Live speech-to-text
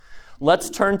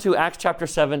Let's turn to Acts chapter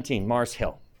 17, Mars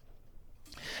Hill.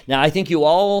 Now, I think you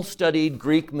all studied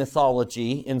Greek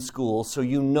mythology in school, so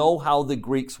you know how the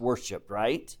Greeks worshiped,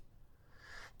 right?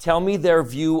 Tell me their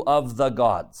view of the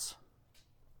gods.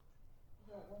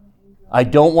 I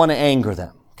don't want to anger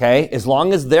them, okay? As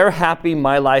long as they're happy,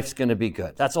 my life's going to be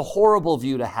good. That's a horrible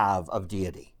view to have of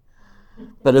deity.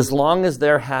 But as long as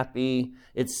they're happy,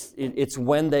 it's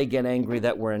when they get angry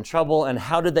that we're in trouble. And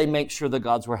how did they make sure the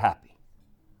gods were happy?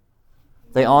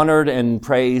 They honored and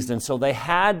praised, and so they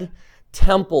had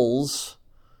temples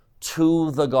to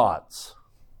the gods.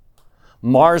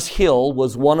 Mars Hill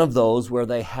was one of those where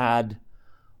they had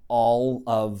all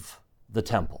of the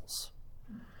temples.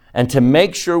 And to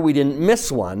make sure we didn't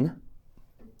miss one,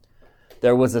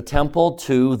 there was a temple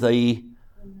to the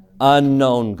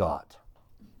unknown God.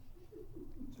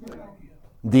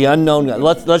 The unknown God.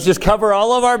 Let's just cover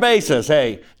all of our bases.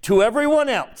 Hey, to everyone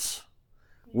else,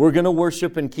 we're going to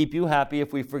worship and keep you happy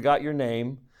if we forgot your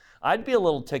name. I'd be a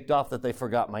little ticked off that they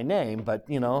forgot my name, but,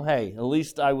 hey, at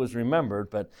least I was remembered.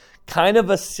 But kind of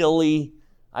a silly,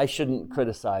 I shouldn't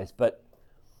criticize, but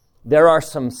there are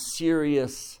some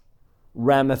serious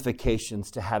ramifications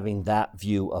to having that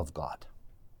view of God.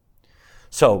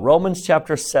 So, Romans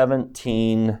chapter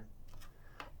 17,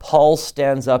 Paul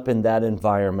stands up in that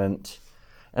environment,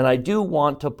 and I do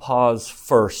want to pause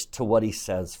first to what he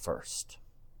says first.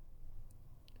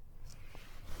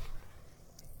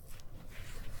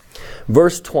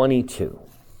 Verse 22.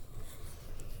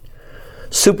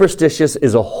 Superstitious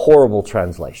is a horrible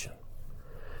translation.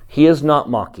 He is not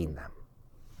mocking them.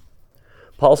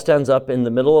 Paul stands up in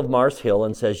the middle of Mars Hill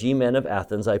and says, "Ye men of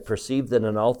Athens, I perceive that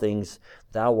in all things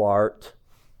thou art..."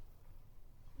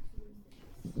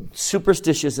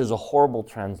 Superstitious is a horrible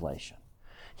translation.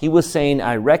 He was saying,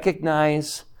 I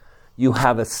recognize you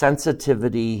have a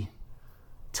sensitivity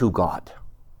to God,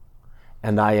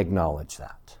 and I acknowledge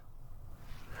that.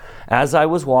 As I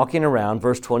was walking around,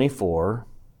 verse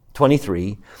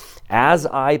 23, as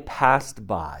I passed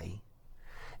by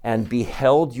and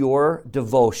beheld your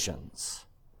devotions,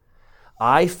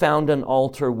 I found an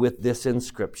altar with this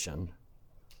inscription,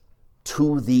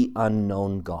 "To the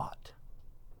unknown God."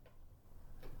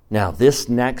 Now, this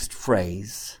next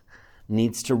phrase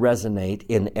needs to resonate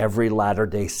in every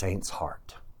Latter-day Saint's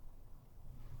heart.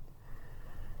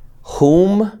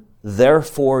 Whom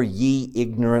therefore ye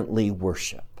ignorantly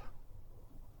worship,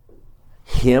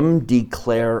 him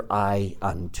declare I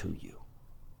unto you.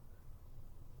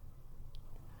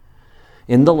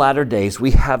 In the latter days,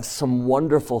 we have some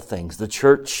wonderful things. The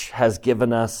church has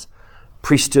given us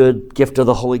priesthood, gift of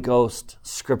the Holy Ghost,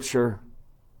 Scripture.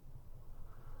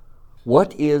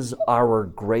 What is our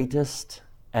greatest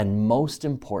and most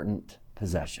important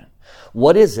possession?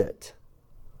 What is it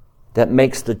that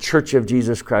makes the Church of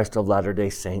Jesus Christ of Latter-day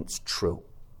Saints true?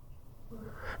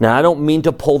 Now, I don't mean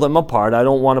to pull them apart. I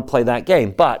don't want to play that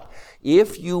game. But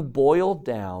if you boil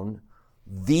down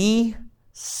the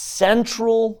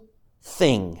central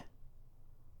thing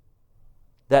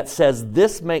that says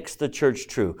this makes the church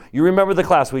true. You remember the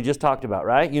class we just talked about,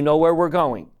 right? You know where we're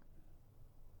going.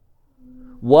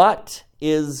 What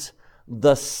is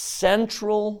the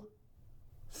central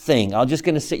thing? I'm just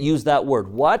going to use that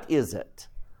word. What is it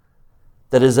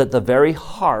that is at the very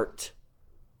heart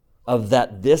of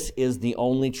that this is the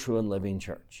only true and living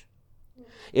church?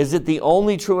 Is it the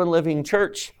only true and living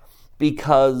church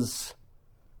because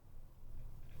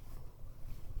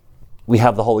we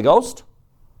have the Holy Ghost?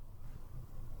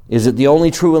 Is it the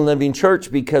only true and living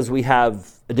church because we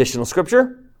have additional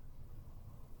Scripture?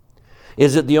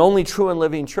 Is it the only true and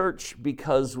living church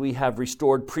because we have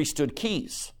restored priesthood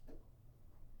keys?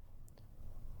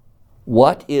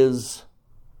 What is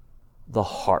the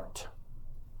heart?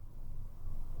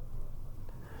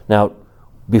 Now,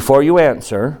 before you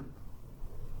answer,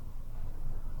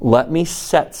 let me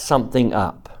set something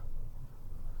up.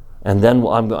 And then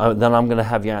I'm going to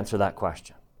have you answer that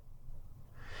question.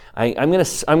 I'm going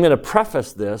to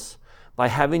preface this by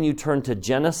having you turn to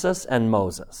Genesis and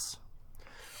Moses.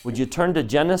 Would you turn to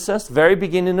Genesis, very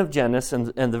beginning of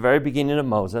Genesis and the very beginning of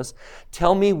Moses?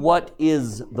 Tell me, what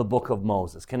is the book of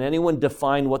Moses? Can anyone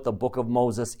define what the book of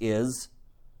Moses is?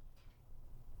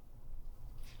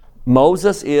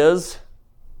 Moses is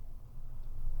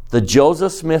the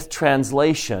Joseph Smith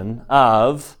translation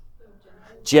of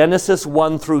Genesis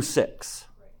 1 through 6.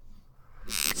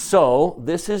 So,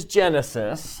 this is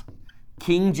Genesis,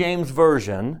 King James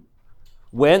Version,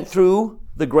 went through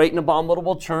the great and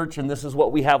abominable church, and this is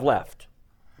what we have left.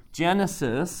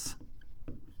 Genesis,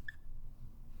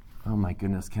 oh my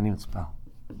goodness, can't even spell.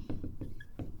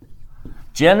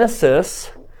 Genesis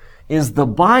is the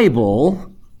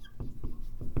Bible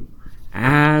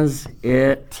as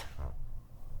it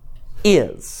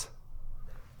is.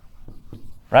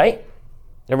 Right?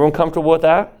 Everyone comfortable with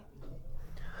that?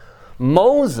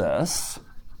 Moses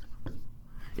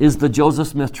is the Joseph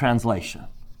Smith translation.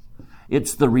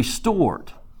 It's the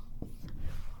restored.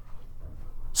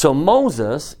 So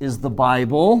Moses is the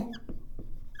Bible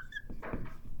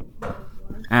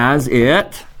as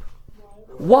it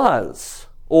was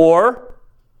or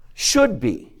should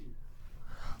be.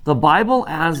 The Bible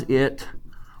as it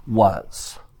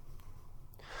was.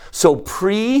 So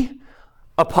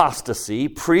pre-apostasy,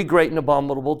 pre-great and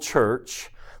abominable church,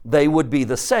 they would be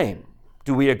the same.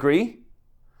 Do we agree?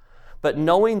 But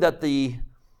knowing that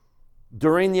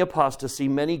during the apostasy,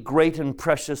 many great and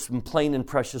precious and plain and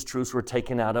precious truths were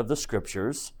taken out of the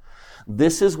scriptures,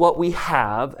 this is what we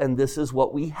have and this is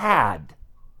what we had.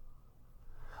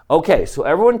 Okay, so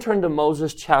everyone turn to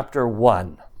Moses chapter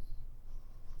 1.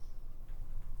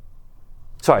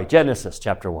 Sorry, Genesis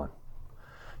chapter 1.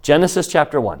 Genesis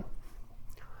chapter 1.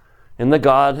 In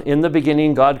the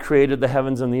beginning, God created the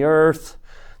heavens and the earth,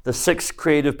 the 6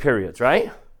 creative periods,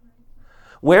 right?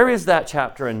 Where is that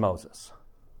chapter in Moses?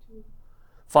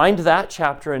 Find that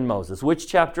chapter in Moses. Which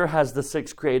chapter has the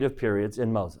 6 creative periods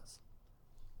in Moses?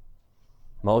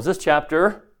 Moses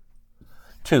chapter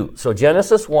 2. So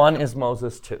Genesis 1 is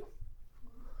Moses 2.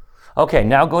 Okay,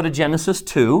 now go to Genesis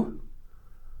 2.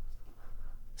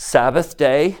 Sabbath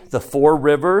day, the 4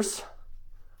 rivers,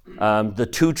 the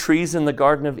 2 trees in the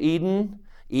Garden of Eden.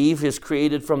 Eve is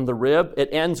created from the rib. It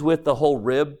ends with the whole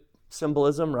rib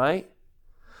symbolism, right?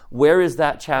 Where is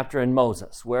that chapter in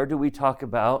Moses? Where do we talk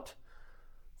about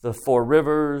the 4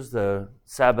 rivers, the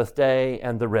Sabbath day,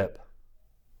 and the rib?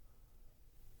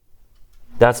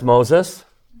 That's Moses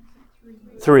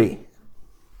 3.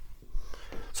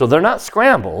 So they're not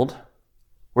scrambled.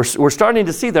 We're starting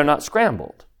to see they're not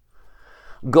scrambled.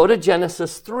 Go to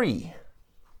Genesis 3,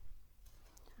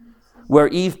 where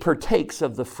Eve partakes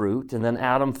of the fruit, and then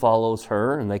Adam follows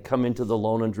her, and they come into the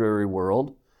lone and dreary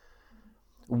world.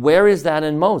 Where is that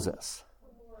in Moses?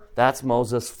 That's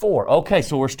Moses 4. Okay,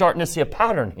 so we're starting to see a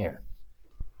pattern here.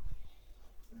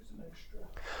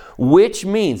 Which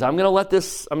means, I'm going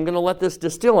to let this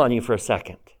distill on you for a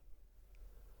second.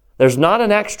 There's not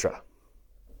an extra.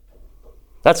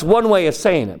 That's one way of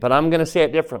saying it, but I'm going to say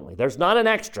it differently. There's not an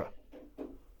extra.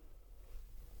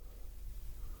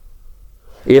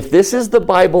 If this is the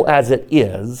Bible as it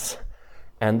is,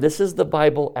 and this is the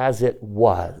Bible as it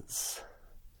was,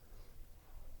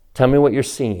 tell me what you're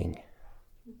seeing.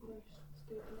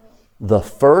 The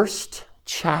first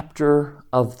chapter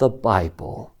of the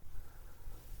Bible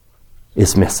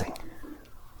is missing.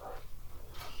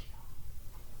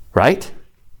 Right?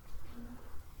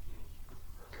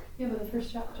 Yeah, but the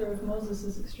first chapter of Moses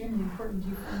is extremely important.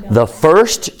 You find out the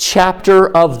first chapter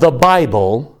of the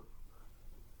Bible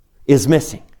is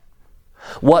missing.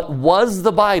 What was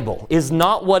the Bible is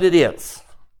not what it is.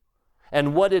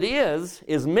 And what it is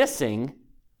missing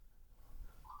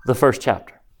the first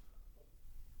chapter.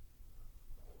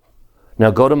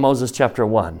 Now go to Moses chapter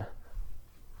 1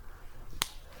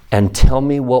 and tell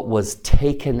me what was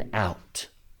taken out.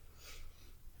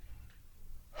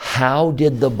 How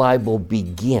did the Bible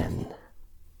begin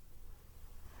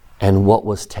and what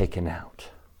was taken out?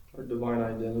 Our divine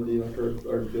identity, like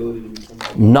our ability to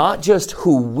become. Not just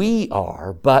who we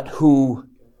are, but who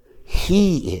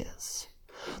He is.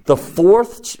 Go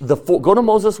to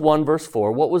Moses 1 verse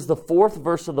 4. What was the 4th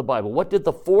verse of the Bible? What did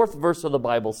the 4th verse of the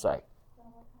Bible say?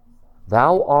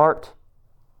 Thou art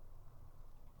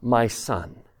my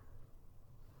son.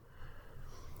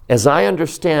 As I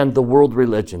understand the world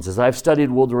religions, as I've studied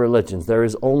world religions, there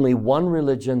is only one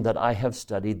religion that I have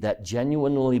studied that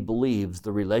genuinely believes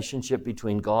the relationship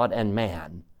between God and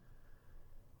man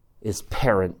is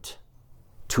parent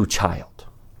to child.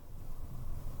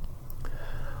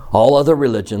 All other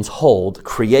religions hold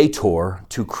creator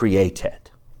to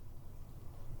created.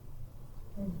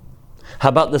 How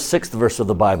about the 6th verse of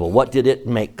the Bible? What did it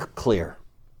make clear?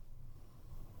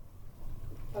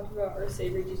 Talk about our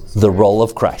Savior Jesus Christ. The role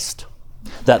of Christ.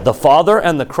 That the Father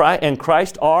and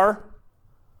Christ are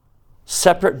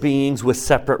separate beings with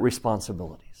separate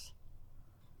responsibilities.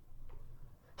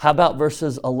 How about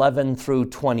verses 11 through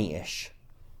 20-ish?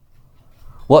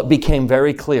 What became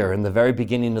very clear in the very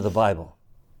beginning of the Bible?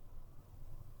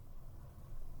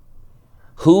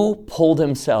 Who pulled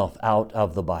himself out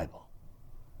of the Bible?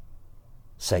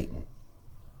 Satan.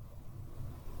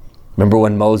 Remember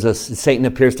when Satan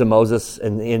appears to Moses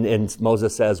and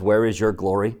Moses says, "Where is your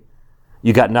glory?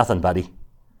 You got nothing, buddy.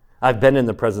 I've been in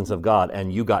the presence of God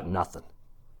and you got nothing."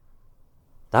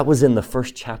 That was in the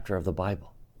first chapter of the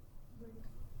Bible.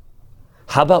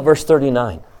 How about verse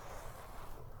 39?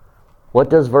 What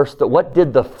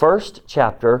did the first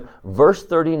chapter, verse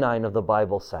 39 of the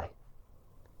Bible say?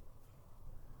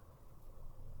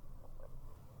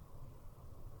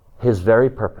 His very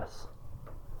purpose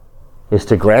is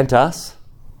to grant us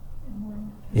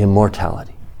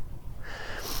immortality.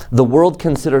 The world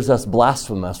considers us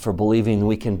blasphemous for believing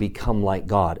we can become like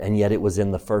God, and yet it was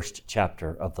in the first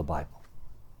chapter of the Bible.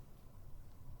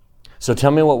 So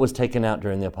tell me what was taken out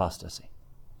during the apostasy.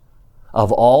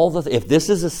 Of all if this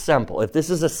is a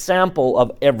sample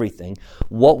of everything,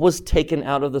 what was taken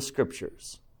out of the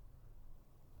scriptures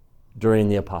during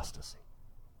the apostasy?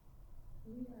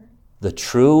 The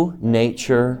true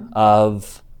nature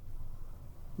of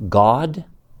God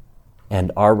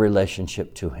and our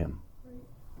relationship to Him.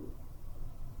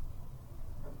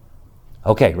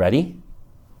 Okay, ready?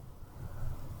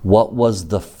 What was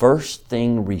the first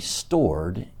thing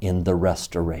restored in the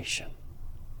restoration?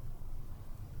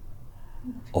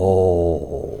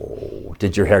 Oh,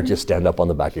 did your hair just stand up on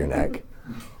the back of your neck?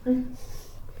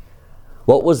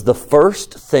 What was the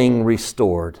first thing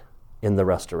restored in the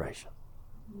restoration?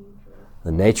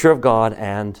 The nature of God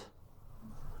and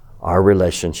our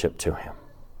relationship to Him.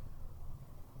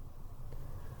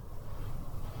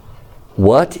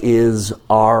 What is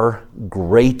our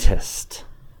greatest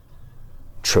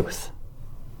truth?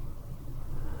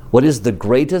 What is the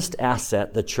greatest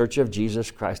asset the Church of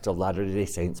Jesus Christ of Latter-day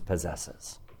Saints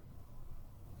possesses?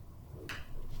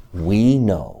 We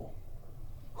know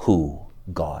who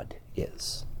God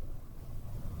is.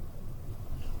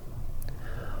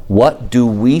 What do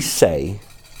we say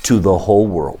to the whole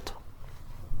world?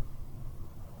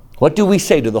 What do we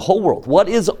say to the whole world? What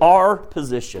is our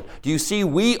position? Do you see,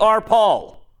 we are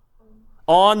Paul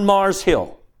on Mars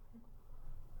Hill.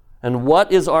 And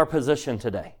what is our position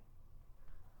today?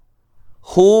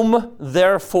 Whom,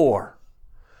 therefore,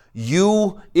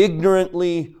 you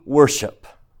ignorantly worship,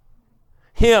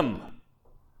 him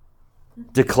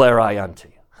declare I unto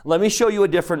you. Let me show you a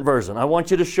different version. I want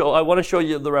to show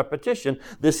you the repetition.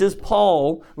 This is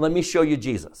Paul. Let me show you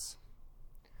Jesus.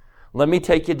 Let me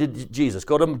take you to Jesus.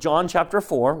 Go to John chapter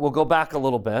 4. We'll go back a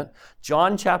little bit.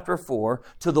 John chapter 4,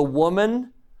 to the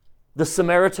woman, the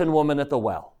Samaritan woman at the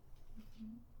well.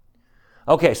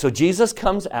 Okay, so Jesus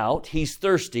comes out. He's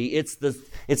thirsty. It's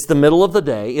the middle of the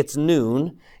day. It's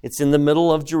noon. It's in the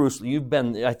middle of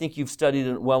Jerusalem. I think you've studied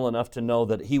it well enough to know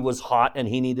that he was hot and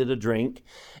he needed a drink.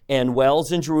 And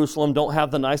wells in Jerusalem don't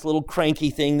have the nice little cranky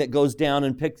thing that goes down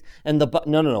and picks.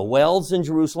 No. Wells in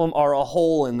Jerusalem are a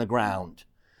hole in the ground.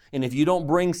 And if you don't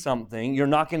bring something, you're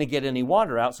not going to get any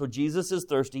water out. So Jesus is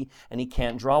thirsty and he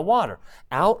can't draw water.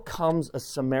 Out comes a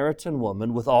Samaritan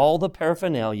woman with all the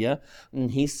paraphernalia.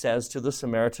 And he says to the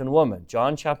Samaritan woman,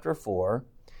 John chapter 4,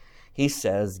 he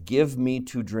says, give me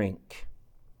to drink.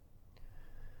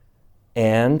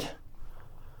 And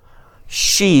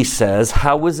she says,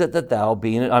 how is it that thou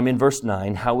verse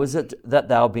 9, how is it that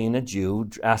thou being a Jew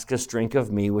askest drink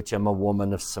of me, which am a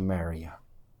woman of Samaria?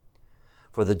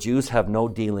 For the Jews have no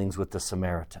dealings with the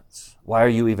Samaritans. Why are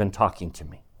you even talking to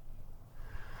me?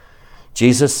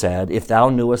 Jesus said, if thou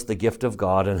knewest the gift of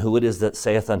God and who it is that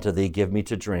saith unto thee, give me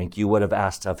to drink, you would have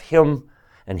asked of him,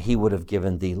 and he would have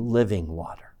given thee living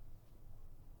water.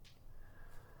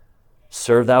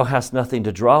 Sir, thou hast nothing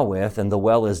to draw with, and the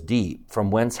well is deep.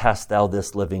 From whence hast thou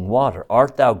this living water?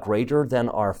 Art thou greater than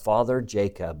our father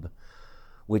Jacob,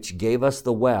 which gave us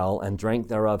the well and drank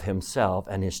thereof himself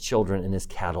and his children and his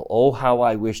cattle? Oh, how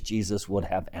I wish Jesus would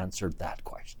have answered that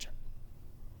question.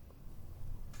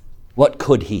 What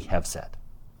could he have said?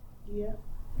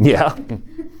 Yeah.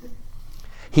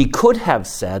 He could have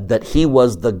said that he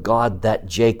was the God that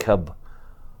Jacob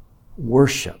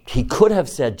worshipped. He could have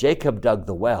said, Jacob dug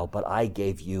the well, but I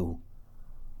gave you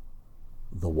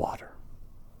the water.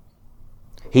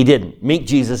 He didn't. Meek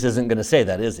Jesus isn't going to say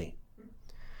that, is he?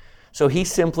 So he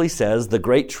simply says, the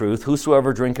great truth,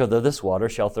 whosoever drinketh of this water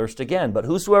shall thirst again. But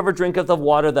whosoever drinketh of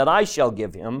water that I shall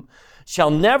give him shall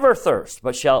never thirst,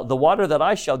 but the water that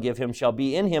I shall give him shall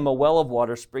be in him a well of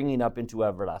water springing up into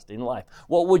everlasting life.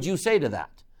 What would you say to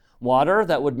that? Water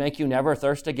that would make you never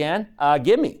thirst again?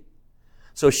 Give me.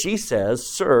 So she says,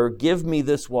 Sir, give me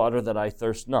this water that I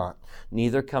thirst not,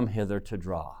 neither come hither to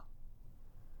draw.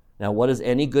 Now, what is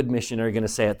any good missionary going to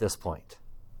say at this point?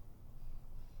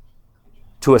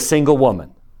 To a single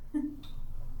woman.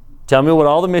 Tell me what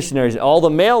all the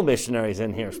male missionaries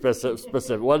in here,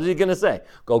 specific, what is he going to say?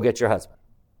 Go get your husband.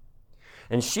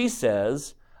 And she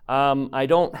says, I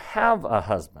don't have a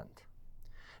husband.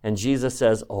 And Jesus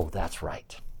says, oh, that's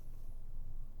right.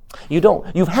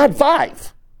 You've had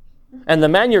 5. And the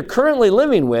man you're currently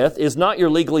living with is not your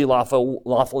legally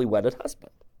lawfully wedded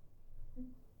husband.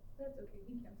 That's okay.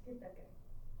 He can't skip that guy.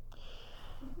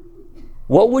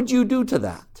 What would you do to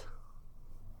that?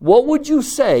 What would you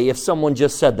say if someone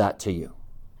just said that to you?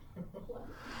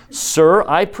 Sir,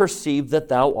 I perceive that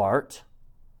thou art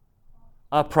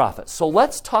a prophet. So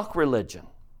let's talk religion.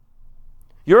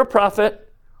 You're a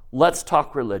prophet. Let's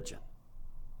talk religion.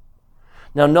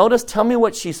 Now notice, tell me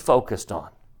what she's focused on.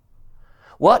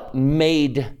 What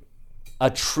made a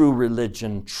true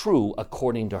religion true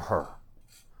according to her?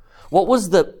 What was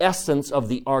the essence of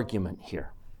the argument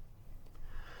here?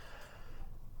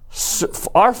 So,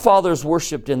 our fathers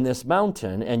worshipped in this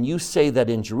mountain, and you say that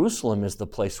in Jerusalem is the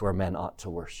place where men ought to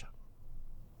worship.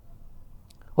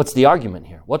 What's the argument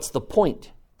here? What's the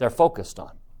point they're focused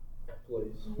on?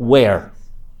 Where?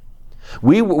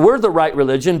 We're the right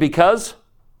religion because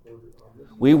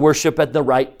we worship at the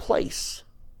right place.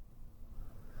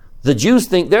 The Jews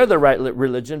think they're the right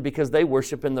religion because they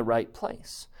worship in the right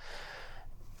place.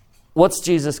 What's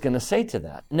Jesus going to say to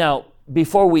that? Now,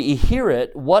 before we hear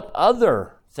it, what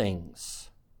other things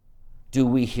do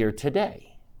we hear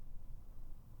today?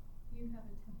 You have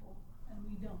a temple and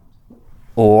we don't.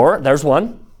 Or, there's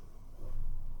one.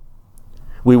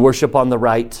 We worship on the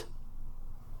right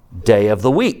day of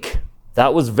the week.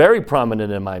 That was very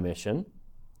prominent in my mission.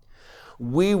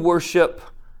 We worship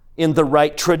in the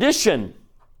right tradition.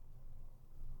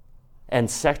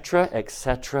 Etc.,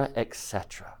 etc.,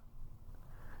 etc.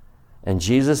 And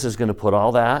Jesus is going to put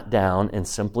all that down and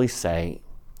simply say,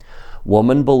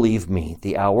 Woman, believe me,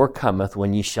 the hour cometh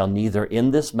when ye shall neither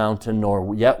in this mountain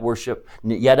nor yet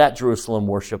at Jerusalem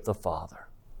worship the Father.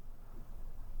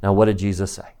 Now what did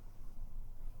Jesus say?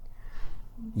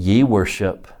 Ye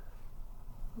worship,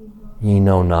 ye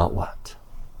know not what.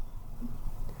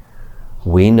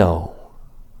 We know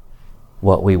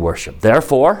what we worship.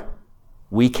 Therefore,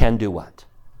 we can do what?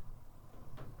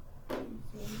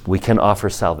 We can offer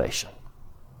salvation.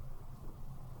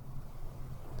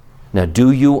 Now,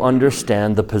 do you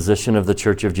understand the position of the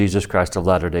Church of Jesus Christ of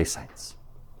Latter-day Saints?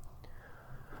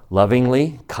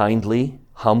 Lovingly, kindly,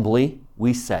 humbly,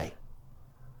 we say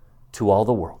to all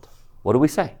the world, what do we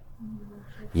say?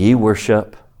 Ye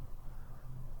worship,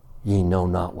 ye know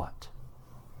not what.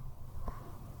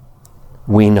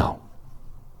 We know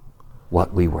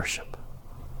what we worship.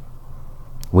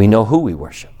 We know who we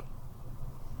worship.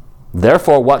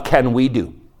 Therefore, what can we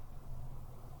do?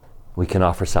 We can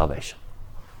offer salvation.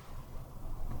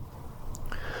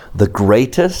 The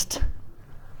greatest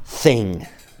thing,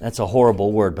 that's a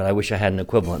horrible word, but I wish I had an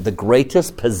equivalent. The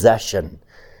greatest possession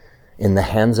in the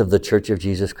hands of the Church of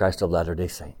Jesus Christ of Latter-day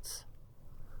Saints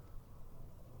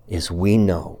is we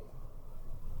know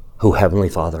who Heavenly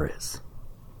Father is.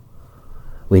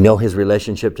 We know His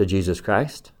relationship to Jesus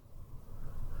Christ.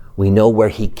 We know where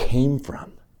He came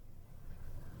from.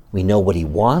 We know what He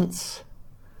wants.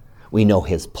 We know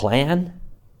His plan.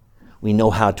 We know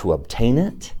how to obtain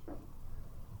it.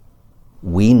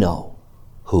 We know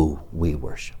who we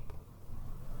worship.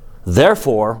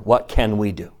 Therefore, what can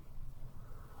we do?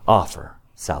 Offer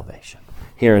salvation.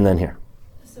 Here and then here.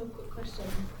 So, quick question.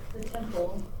 The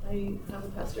temple, I have a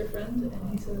pastor friend,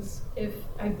 and he says, if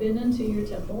I've been into your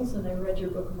temples and I read your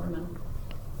Book of Mormon,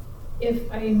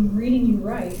 if I'm reading you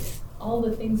right, all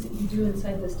the things that you do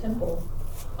inside this temple,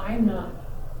 I'm not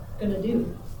going to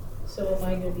do. So am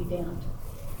I going to be damned?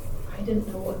 I didn't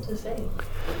know what to say.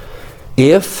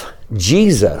 If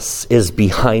Jesus is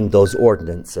behind those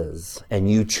ordinances and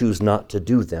you choose not to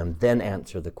do them, then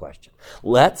answer the question.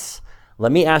 Let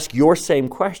me ask your same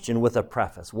question with a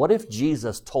preface. What if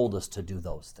Jesus told us to do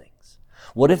those things?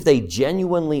 What if they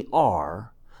genuinely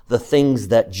are the things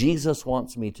that Jesus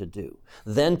wants me to do?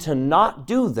 Then to not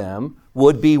do them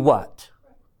would be what?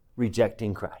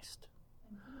 Rejecting Christ.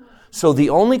 So the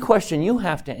only question you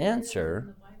have to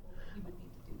answer,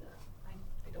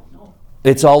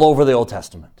 it's all over the Old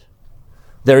Testament.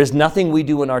 There is nothing we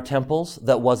do in our temples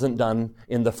that wasn't done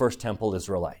in the first temple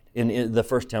Israelite, in the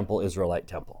first temple Israelite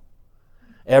temple.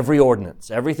 Every ordinance,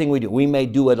 everything we do, we may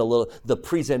do it a little, the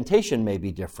presentation may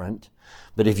be different,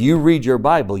 but if you read your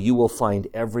Bible, you will find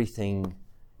everything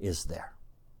is there.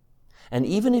 And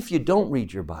even if you don't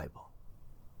read your Bible,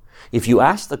 if you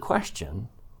ask the question,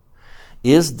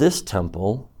 is this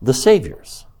temple the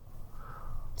Savior's?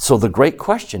 So the great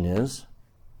question is,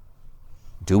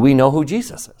 do we know who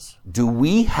Jesus is? Do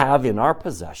we have in our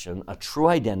possession a true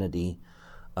identity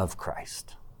of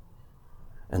Christ?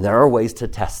 And there are ways to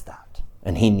test that.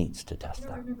 And He needs to test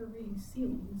that. I remember reading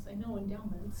sealings. I know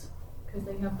endowments, because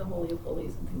they have the Holy of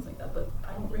Holies and things like that, but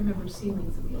I don't remember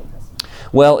sealings in the Old Testament.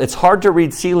 Well, it's hard to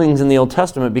read sealings in the Old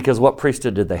Testament because what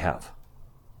priesthood did they have?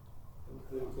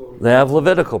 They have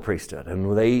Levitical priesthood.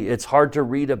 And it's hard to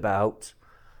read about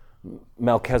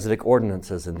Melchizedek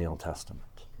ordinances in the Old Testament.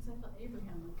 Because I thought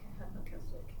Abraham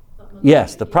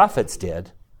Yes, the prophets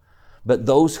did. But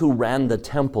those who ran the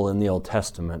temple in the Old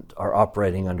Testament are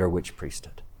operating under which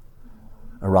priesthood?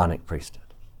 Aaronic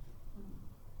priesthood.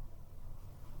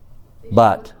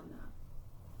 But,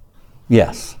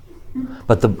 yes.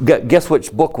 But guess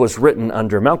which book was written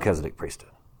under Melchizedek priesthood?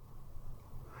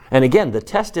 And again, the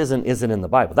test isn't in the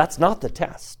Bible. That's not the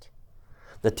test.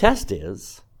 The test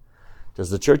is, does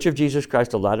the Church of Jesus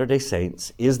Christ of Latter-day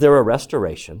Saints, is there a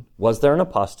restoration? Was there an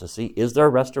apostasy? Is there a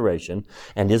restoration?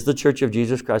 And is the Church of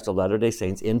Jesus Christ of Latter-day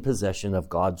Saints in possession of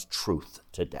God's truth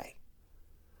today?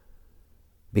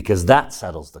 Because that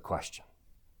settles the question.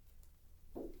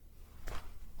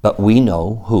 But we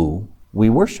know who we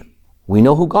worship. We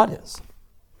know who God is.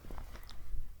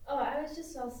 Oh, I was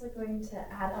just also going to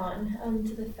add on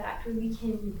to the fact where we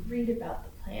can read about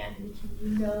the plan, we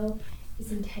can know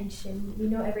his intention, we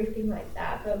know everything like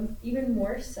that, but even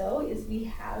more so is we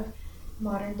have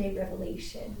modern day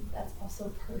revelation that's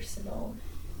also personal.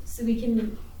 So we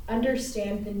can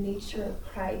understand the nature of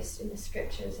Christ in the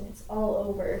scriptures, and it's all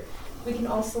over. We can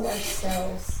also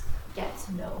ourselves get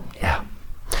to know him. Yeah.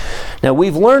 Now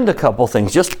we've learned a couple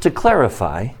things. Just to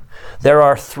clarify, there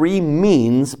are three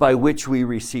means by which we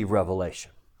receive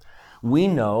revelation. We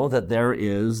know that there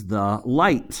is the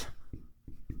light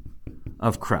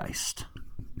of Christ,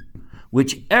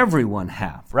 which everyone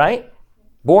have, right?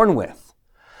 Born with.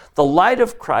 The light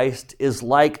of Christ is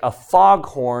like a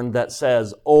foghorn that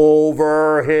says,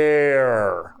 over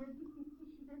here.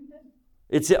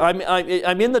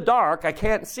 I'm in the dark, I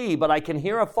can't see, but I can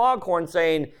hear a foghorn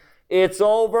saying, it's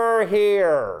over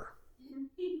here.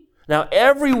 Now,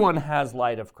 everyone has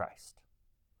light of Christ.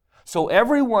 So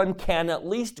everyone can at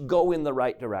least go in the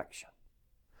right direction.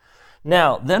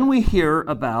 Now, then we hear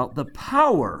about the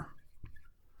power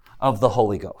of the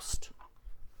Holy Ghost.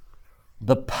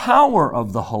 The power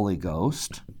of the Holy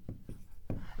Ghost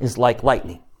is like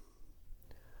lightning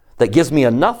that gives me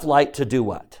enough light to do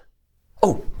what?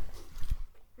 Oh,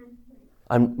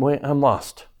 I'm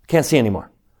lost. Can't see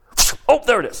anymore. Oh,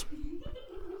 there it is.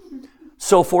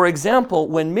 So, for example,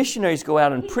 when missionaries go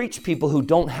out and preach people who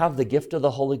don't have the gift of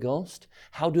the Holy Ghost,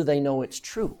 how do they know it's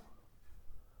true?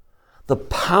 The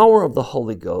power of the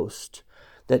Holy Ghost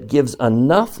that gives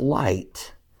enough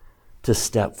light to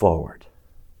step forward.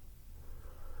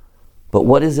 But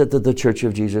what is it that the Church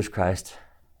of Jesus Christ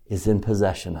is in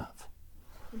possession of?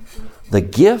 The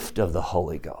gift of the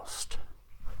Holy Ghost.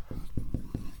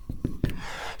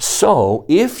 So,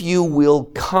 if you will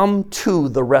come to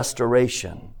the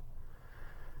restoration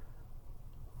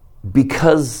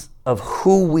because of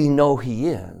who we know he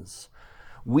is,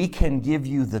 we can give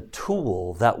you the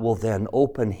tool that will then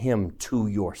open him to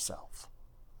yourself.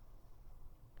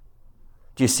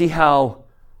 Do you see how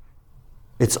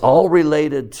it's all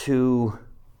related to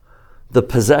the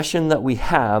possession that we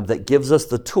have that gives us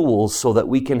the tools so that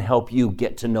we can help you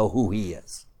get to know who he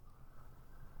is?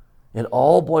 It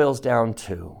all boils down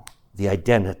to the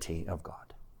identity of God.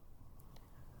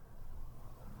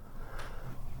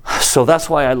 So that's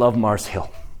why I love Mars Hill.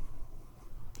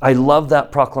 I love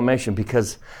that proclamation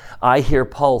because I hear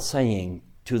Paul saying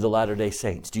to the Latter-day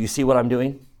Saints, do you see what I'm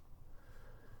doing?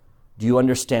 Do you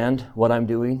understand what I'm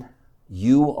doing?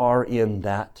 You are in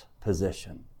that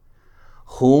position.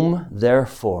 Whom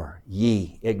therefore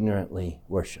ye ignorantly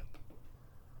worship,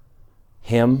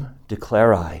 him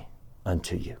declare I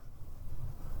unto you.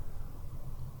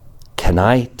 Can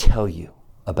I tell you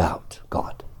about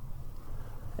God?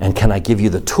 And can I give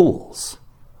you the tools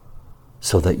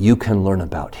so that you can learn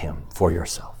about him for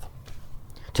yourself?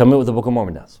 Tell me what the Book of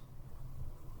Mormon does.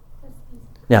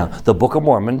 Now, the Book of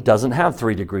Mormon doesn't have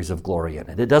 3 degrees of glory in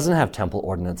it. It doesn't have temple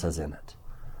ordinances in it.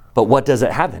 But what does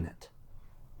it have in it?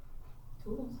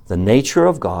 The nature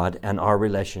of God and our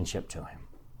relationship to him.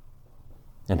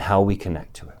 And how we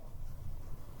connect to him.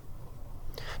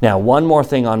 Now, one more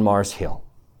thing on Mars Hill.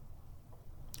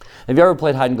 Have you ever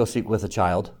played hide and go seek with a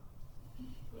child?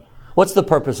 What's the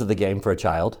purpose of the game for a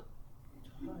child?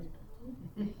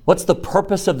 What's the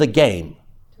purpose of the game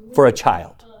for a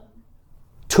child?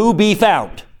 To be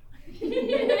found.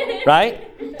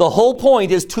 Right? The whole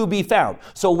point is to be found.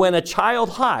 So when a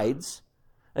child hides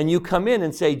and you come in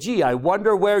and say, gee, I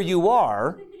wonder where you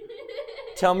are,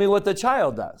 tell me what the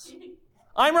child does.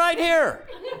 I'm right here.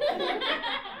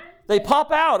 They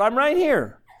pop out. I'm right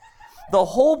here. The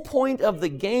whole point of the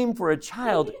game for a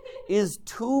child is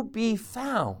to be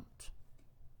found.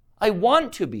 I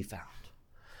want to be found.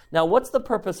 Now, what's the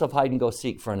purpose of hide and go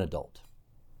seek for an adult?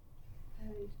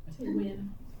 To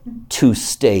win. To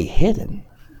stay hidden.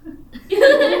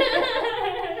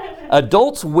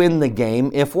 Adults win the game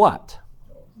if what?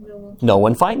 No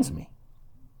one finds me.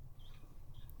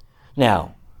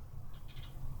 Now,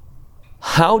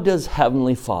 How does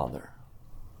Heavenly Father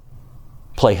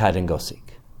play hide and go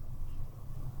seek?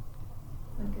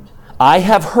 I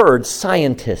have heard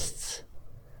scientists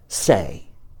say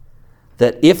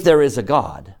that if there is a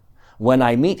God, when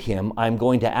I meet him, I'm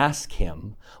going to ask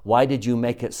him, why did you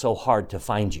make it so hard to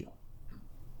find you?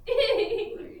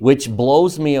 Which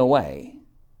blows me away,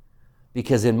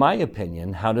 because in my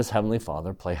opinion, how does Heavenly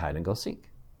Father play hide and go seek?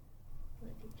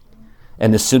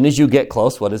 And as soon as you get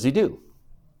close, what does he do?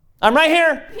 I'm right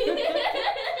here.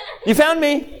 You found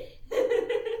me.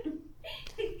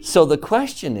 So the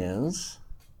question is,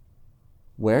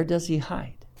 where does he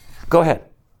hide? Go ahead.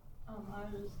 I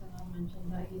was just going to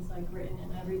mention that he's like written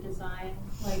in every design.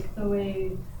 Like the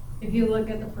way, if you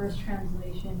look at the first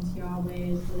translations, Yahweh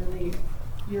is literally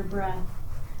your breath.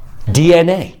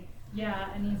 DNA.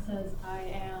 Yeah, and he says, I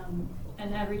am.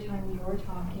 And every time you're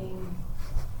talking,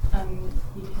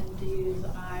 you tend to use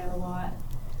I a lot.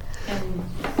 And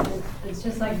it's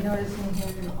just like noticing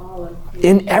him in all of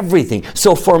creation. In everything.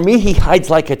 So for me, he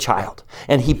hides like a child.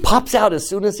 And he pops out as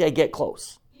soon as I get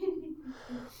close.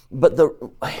 But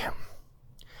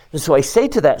so I say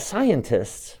to that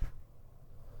scientist,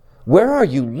 where are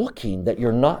you looking that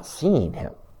you're not seeing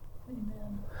him?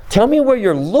 Tell me where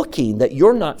you're looking that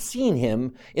you're not seeing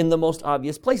him in the most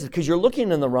obvious places, because you're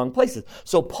looking in the wrong places.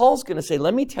 So Paul's going to say,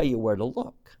 let me tell you where to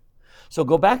look. So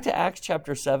go back to Acts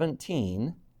chapter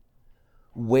 17.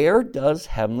 Where does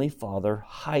Heavenly Father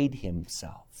hide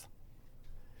himself?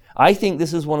 I think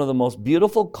this is one of the most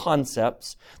beautiful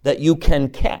concepts that you can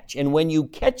catch. And when you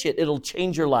catch it, it'll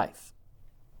change your life.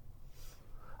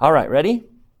 All right, ready?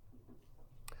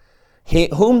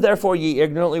 Whom therefore ye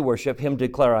ignorantly worship, him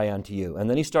declare I unto you. And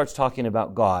then he starts talking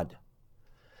about God.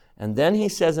 And then he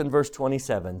says in verse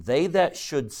 27, they that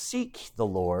should seek the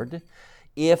Lord,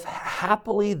 if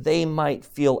happily they might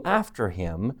feel after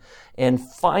him and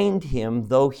find him,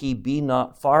 though he be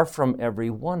not far from every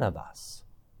one of us.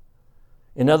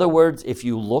 In other words, if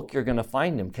you look, you're going to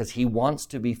find him because he wants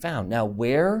to be found. Now,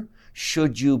 where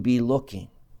should you be looking?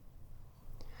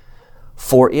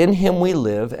 For in him we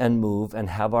live and move and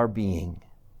have our being,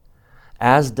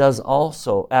 as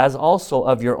also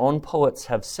of your own poets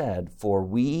have said, for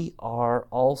we are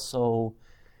also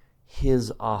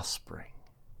his offspring.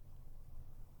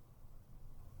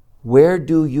 Where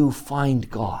do you find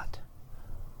God?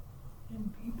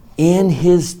 In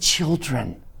his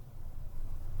children.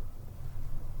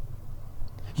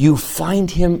 You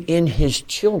find him in his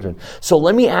children. So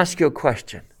let me ask you a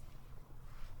question.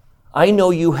 I know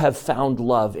you have found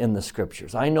love in the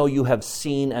scriptures. I know you have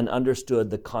seen and understood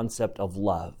the concept of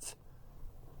love.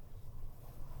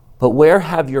 But where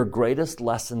have your greatest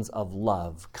lessons of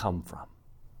love come from?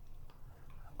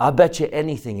 I bet you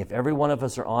anything, if every one of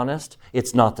us are honest,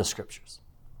 it's not the scriptures.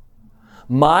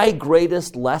 My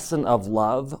greatest lesson of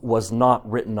love was not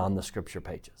written on the scripture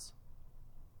pages.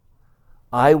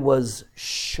 I was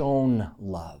shown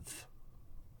love.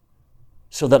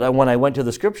 So that when I went to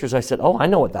the scriptures, I said, oh, I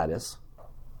know what that is.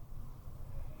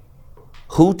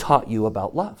 Who taught you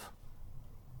about love?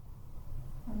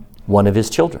 One of his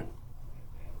children.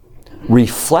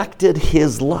 Reflected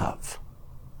his love.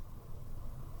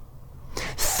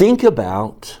 Think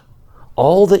about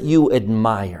all that you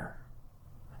admire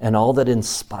and all that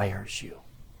inspires you.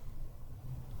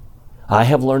 I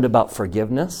have learned about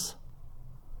forgiveness,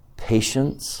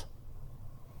 patience,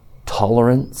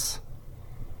 tolerance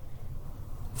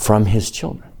from his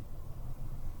children.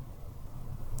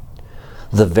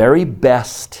 The very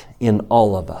best in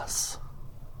all of us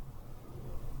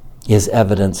is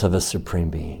evidence of a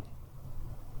supreme being.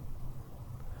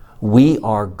 We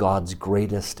are God's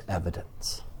greatest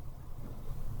evidence.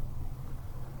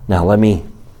 Now let me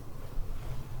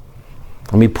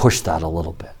push that a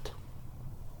little bit.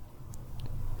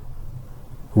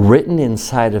 Written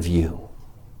inside of you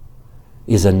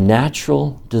is a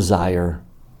natural desire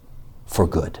for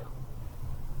good.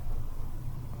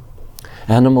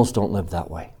 Animals don't live that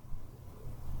way.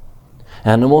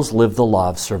 Animals live the law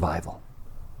of survival.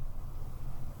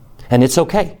 And it's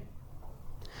okay.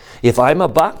 If I'm a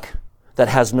buck that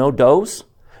has no does,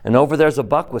 and over there's a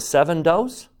buck with 7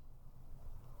 does,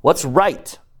 what's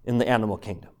right in the animal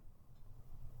kingdom?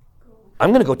 I'm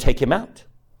going to go take him out.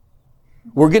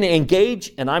 We're going to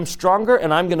engage, and I'm stronger,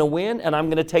 and I'm going to win, and I'm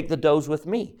going to take the does with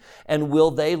me. And will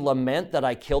they lament that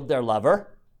I killed their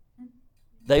lover?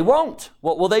 They won't.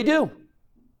 What will they do?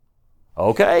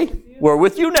 Okay, we're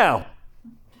with you now.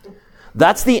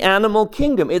 That's the animal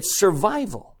kingdom. It's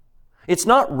survival. It's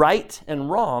not right and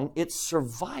wrong. It's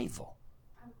survival.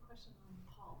 I have a question on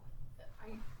Paul.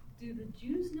 Do the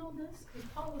Jews know this? Because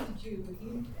Paul was a Jew.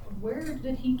 Where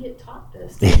did he get taught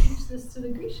this? To teach this to the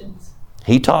Grecians?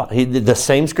 He taught the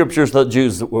same scriptures that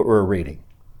Jews were reading.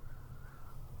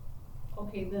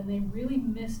 Okay, then they really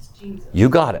missed Jesus. You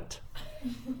got it.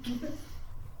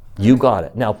 You got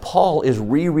it. Now Paul is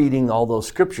rereading all those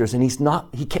scriptures, and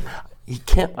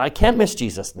I can't miss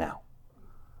Jesus now.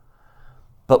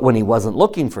 But when he wasn't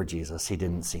looking for Jesus, he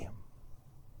didn't see him.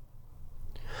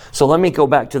 So let me go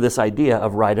back to this idea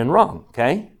of right and wrong,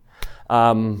 okay?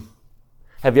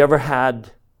 Have you ever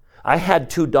I had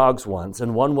 2 dogs once,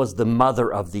 and one was the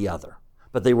mother of the other,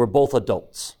 but they were both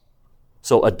adults.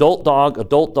 So adult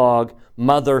dog,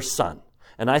 mother, son.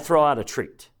 And I throw out a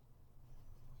treat.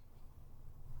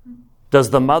 Does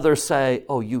the mother say,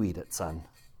 oh, you eat it, son?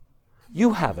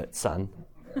 You have it, son.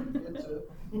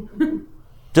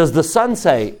 Does the son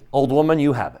say, old woman,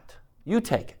 you have it? You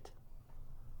take it.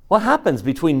 What happens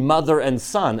between mother and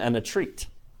son and a treat?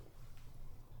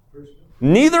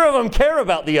 Neither of them care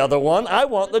about the other one. I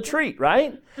want the treat,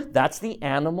 right? That's the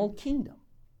animal kingdom.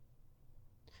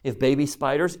 If baby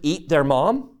spiders eat their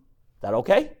mom, that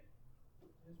okay?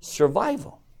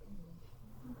 Survival.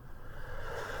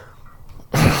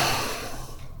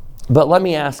 But let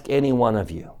me ask any one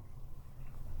of you.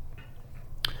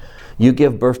 You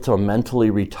give birth to a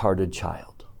mentally retarded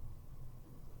child.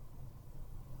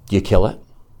 Do you kill it?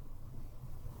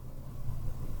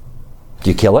 Do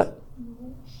you kill it?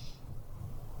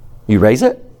 You raise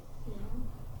it?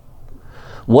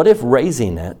 What if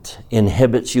raising it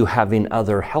inhibits you having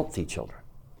other healthy children?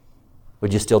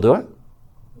 Would you still do it?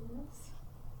 Yes.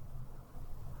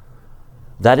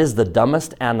 That is the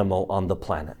dumbest animal on the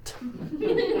planet.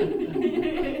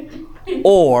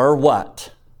 Or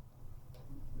what?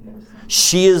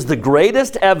 She is the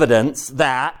greatest evidence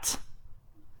that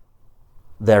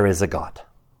there is a God.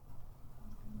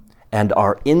 And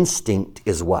our instinct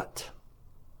is what?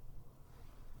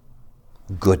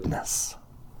 Goodness.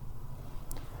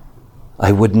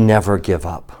 I would never give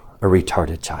up a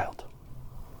retarded child.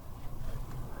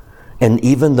 And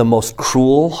even the most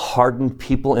cruel, hardened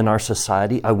people in our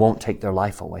society, I won't take their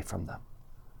life away from them.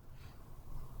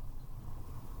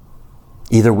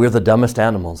 Either we're the dumbest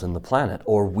animals in the planet,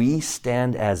 or we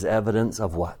stand as evidence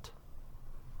of what?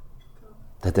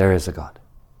 That there is a God.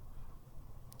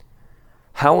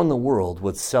 How in the world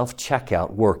would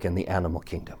self-checkout work in the animal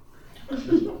kingdom?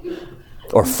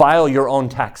 Or file your own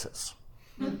taxes?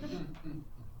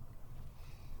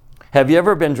 Have you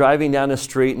ever been driving down a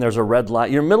street and there's a red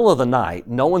light? You're in the middle of the night,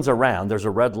 no one's around, there's a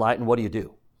red light, and what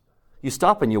do? You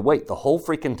stop and you wait the whole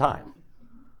freaking time.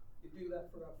 You do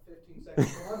that for about 15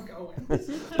 seconds while I'm going.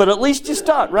 But at least you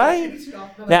stop, right?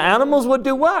 Now, animals would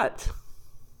do what?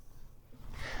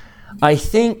 I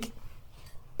think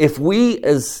if we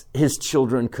as his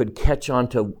children could catch on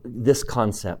to this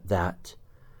concept that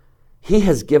he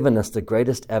has given us the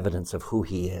greatest evidence of who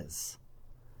he is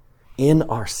in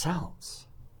ourselves.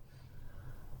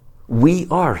 We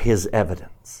are his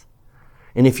evidence.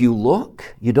 And if you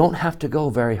look, you don't have to go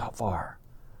very far.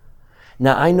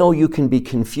 Now, I know you can be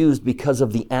confused because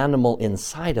of the animal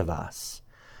inside of us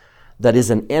that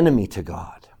is an enemy to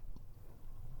God.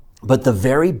 But the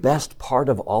very best part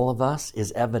of all of us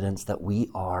is evidence that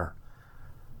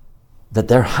that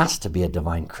there has to be a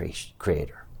divine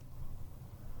creator.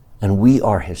 And we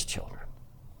are his children.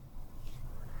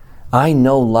 I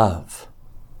know love,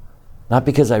 not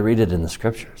because I read it in the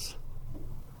scriptures.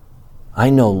 I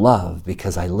know love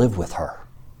because I live with her.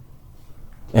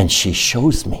 And she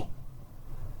shows me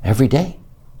every day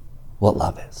what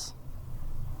love is.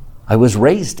 I was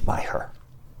raised by her.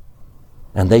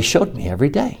 And they showed me every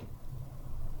day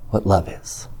what love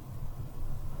is.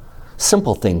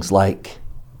 Simple things like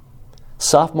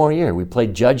sophomore year, we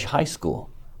played Judge High School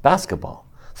basketball.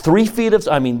 3 feet of,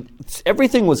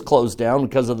 everything was closed down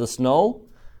because of the snow,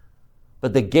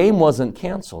 but the game wasn't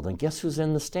canceled. And guess who's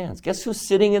in the stands? Guess who's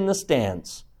sitting in the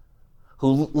stands?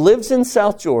 Who lives in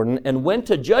South Jordan and went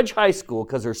to Judge High School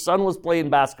because her son was playing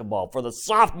basketball for the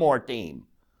sophomore team.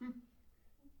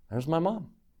 There's my mom.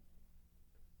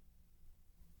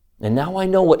 And now I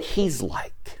know what he's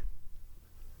like.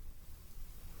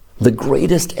 The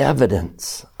greatest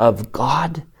evidence of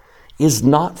God is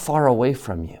not far away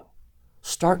from you.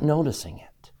 Start noticing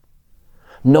it.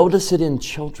 Notice it in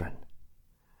children.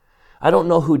 I don't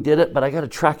know who did it, but I got to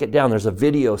track it down. There's a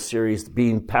video series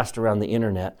being passed around the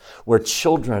internet where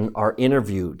children are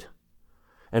interviewed.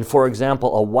 And for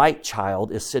example, a white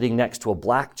child is sitting next to a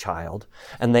black child,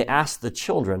 and they ask the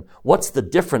children, what's the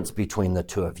difference between the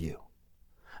two of you?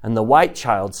 And the white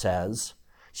child says,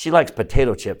 she likes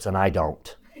potato chips and I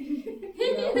don't.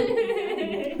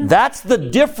 That's the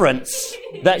difference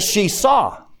that she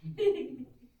saw.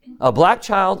 A black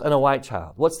child and a white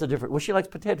child. What's the difference? Well, she likes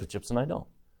potato chips and I don't.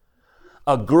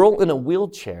 a girl in a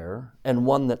wheelchair and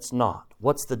one that's not.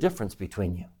 What's the difference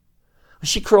between you?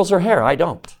 She curls her hair, I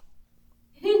don't.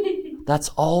 That's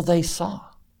all they saw.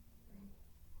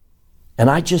 And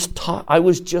I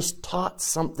was just taught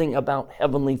something about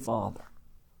Heavenly Father.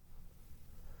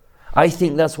 I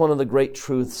think that's one of the great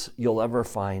truths you'll ever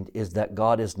find, is that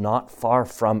God is not far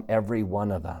from every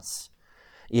one of us.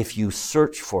 If you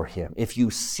search for Him, if you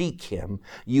seek Him,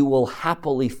 you will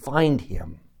happily find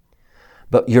Him.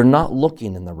 But you're not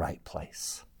looking in the right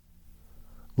place.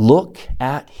 Look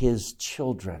at His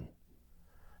children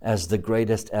as the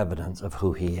greatest evidence of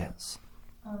who He is.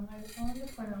 I wanted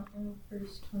to point out in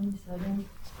verse 27,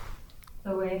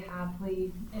 the way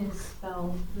happily is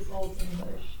spelled is Old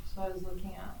English. So I was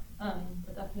looking at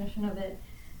the definition of it,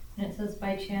 and it says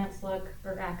by chance, luck,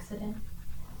 or accident.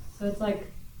 So it's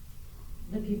like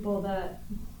the people that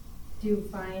do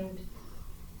find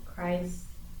Christ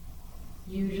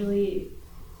usually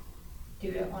do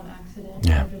it on accident,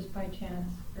 or just by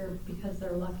chance, or because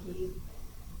they're lucky.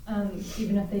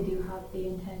 Even if they do have the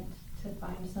intent to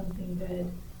find something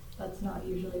good, that's not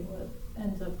usually what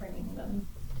ends up bringing them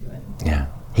to it. Yeah,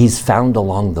 He's found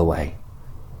along the way.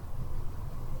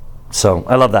 So,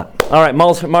 I love that. All right,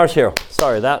 Mars Hill.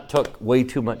 Sorry, that took way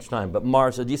too much time. But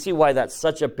Mars, do you see why that's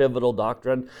such a pivotal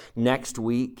doctrine? Next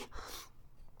week,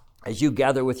 as you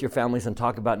gather with your families and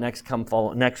talk about next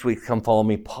week, come follow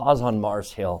me, pause on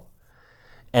Mars Hill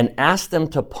and ask them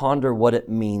to ponder what it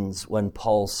means when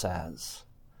Paul says,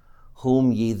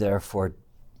 whom ye therefore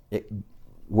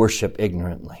worship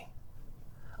ignorantly,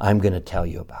 I'm going to tell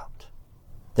you about.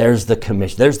 There's the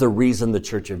commission. There's the reason the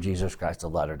Church of Jesus Christ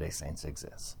of Latter-day Saints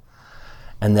exists.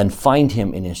 And then find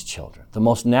Him in His children. The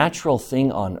most natural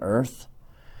thing on earth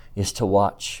is to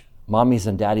watch mommies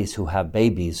and daddies who have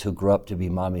babies who grow up to be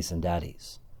mommies and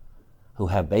daddies, who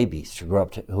have babies who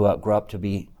grow up to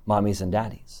be mommies and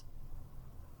daddies.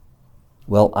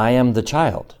 Well, I am the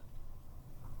child.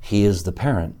 He is the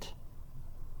parent.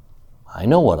 I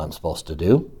know what I'm supposed to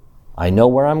do. I know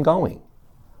where I'm going.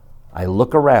 I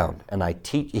look around and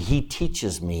He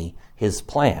teaches me His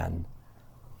plan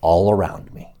all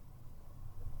around me.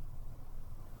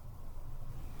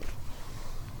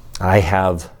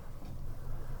 I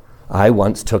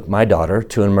once took my daughter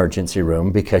to an emergency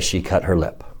room because she cut her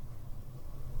lip.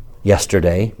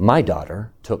 Yesterday, my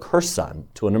daughter took her son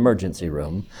to an emergency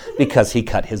room because he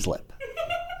cut his lip.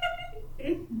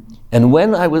 And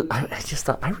when I just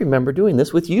thought, I remember doing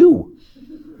this with you.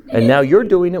 And now you're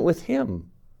doing it with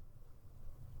him.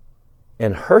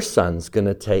 And her son's going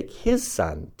to take his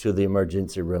son to the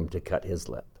emergency room to cut his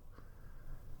lip.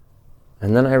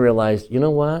 And then I realized, you know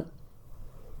what?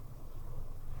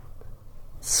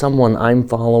 Someone I'm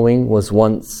following was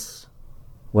once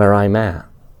where I'm at.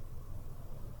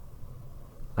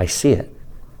 I see it.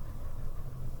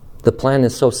 The plan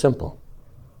is so simple.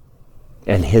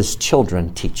 And His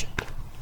children teach it.